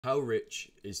How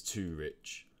rich is too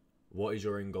rich? What is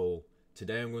your end goal?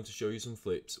 Today I'm going to show you some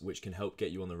flips which can help get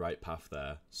you on the right path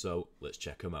there, so let's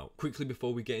check them out. Quickly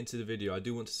before we get into the video, I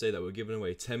do want to say that we're giving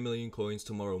away 10 million coins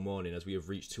tomorrow morning as we have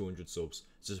reached 200 subs.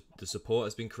 So the support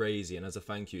has been crazy, and as a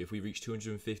thank you, if we reach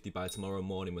 250 by tomorrow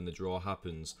morning when the draw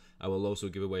happens, I will also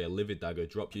give away a livid dagger.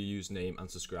 Drop your username and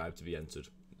subscribe to be entered.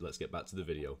 Let's get back to the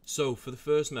video. So for the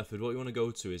first method, what you want to go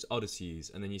to is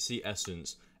oddities, and then you see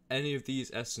essence. Any of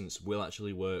these essence will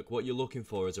actually work. What you're looking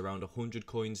for is around 100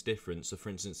 coins difference. So for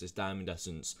instance, this diamond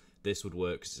essence, this would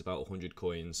work because it's about 100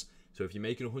 coins. So if you're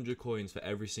making 100 coins for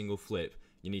every single flip,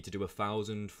 you need to do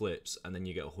 1,000 flips and then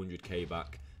you get 100k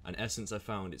back. And essence, I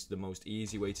found it's the most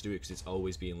easy way to do it because it's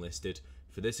always being listed.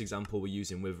 For this example, we're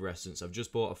using wither essence. I've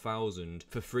just bought 1,000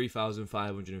 for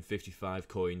 3,555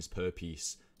 coins per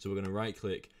piece. So we're going to right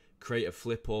click, create a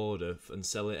flip order and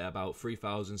sell it at about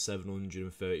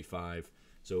 3,735.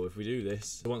 So if we do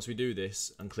this, once we do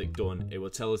this and click done, it will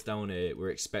tell us down here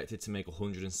we're expected to make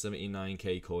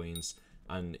 179k coins,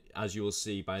 and as you will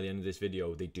see by the end of this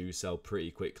video, they do sell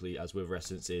pretty quickly as wither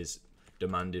essence is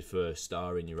demanded for a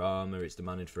star in your armor, it's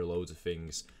demanded for loads of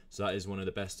things. So that is one of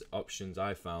the best options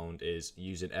I found, is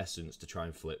using essence to try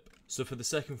and flip. So for the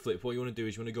second flip, what you want to do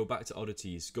is you want to go back to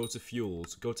oddities, go to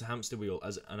fuels, go to hamster wheel,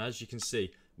 and as you can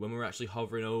see, when we're actually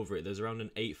hovering over it, there's around an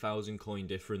 8,000 coin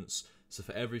difference. So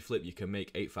for every flip you can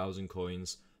make 8,000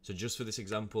 coins. So just for this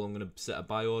example, I'm going to set a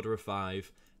buy order of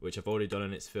 5, which I've already done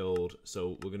and it's filled.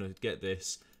 So we're going to get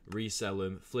this, resell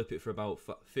them, flip it for about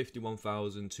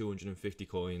 51,250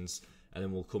 coins, and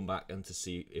then we'll come back and to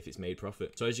see if it's made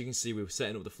profit. So as you can see, we're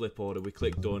setting up the flip order, we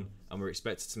click done, and we're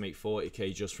expected to make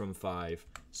 40k just from 5.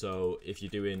 So if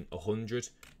you're doing 100,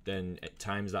 then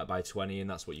times that by 20 and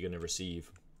that's what you're going to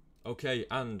receive. Okay,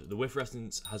 and the wither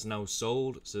essence has now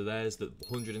sold, so there's the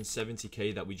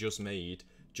 170k that we just made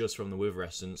just from the wither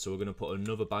essence. So we're going to put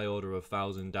another buy order of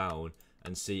 1,000 down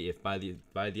and see if by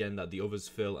the end that the others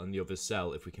fill and the others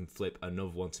sell, if we can flip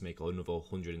another one to make another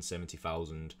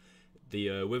 170,000.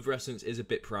 The wither essence is a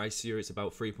bit pricier, it's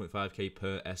about 3.5k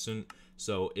per essence.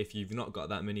 So if you've not got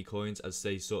that many coins, I'd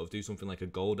say sort of do something like a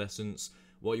gold essence.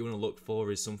 What you want to look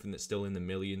for is something that's still in the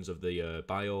millions of the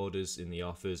buy orders, in the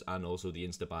offers, and also the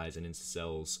insta buys and insta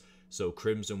sells. So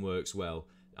crimson works well.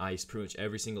 Pretty much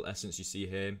every single essence you see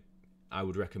here, I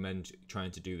would recommend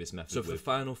trying to do this method. So for the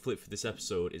final flip for this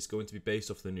episode, it's going to be based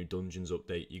off the new dungeons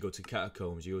update. You go to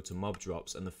catacombs, you go to mob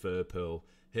drops and the fur pearl.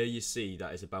 Here you see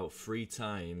that is about 3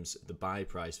 times the buy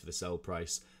price for the sell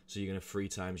price. So you're going to 3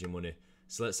 times your money.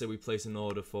 So let's say we place an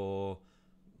order for,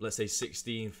 let's say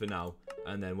 16 for now,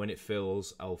 and then when it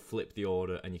fills, I'll flip the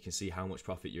order and you can see how much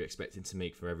profit you're expecting to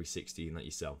make for every 16 that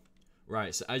you sell.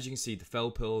 Right, so as you can see, the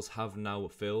fell pearls have now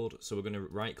filled, so we're going to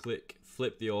right click,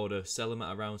 flip the order, sell them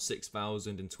at around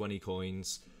 6,020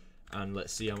 coins, and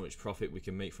let's see how much profit we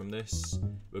can make from this.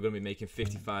 We're going to be making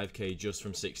 55k just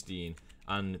from 16,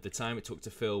 and the time it took to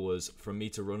fill was from me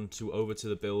to run over to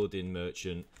the building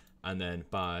merchant and then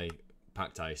buy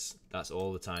packed ice. That's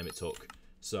all the time it took.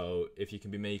 So if you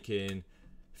can be making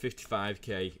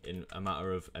 55k in a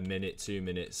matter of a minute, 2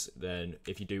 minutes, then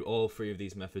if you do all 3 of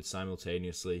these methods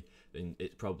simultaneously, then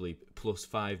it's probably plus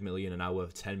 5 million an hour,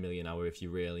 10 million an hour if you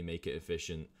really make it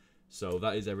efficient. So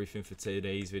that is everything for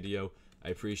today's video. I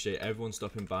appreciate everyone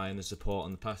stopping by and the support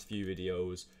on the past few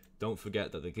videos. Don't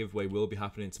forget that the giveaway will be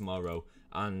happening tomorrow,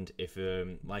 and if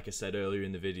like I said earlier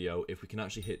in the video, if we can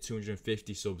actually hit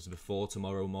 250 subs before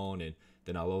tomorrow morning,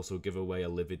 then I'll also give away a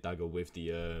livid dagger with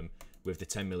the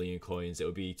 10 million coins. It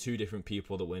will be 2 different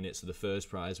people that win it, so the first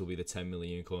prize will be the 10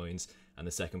 million coins and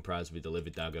the second prize will be the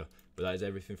livid dagger. But that is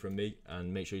everything from me,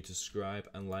 and make sure you subscribe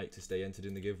and like to stay entered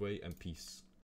in the giveaway, and peace.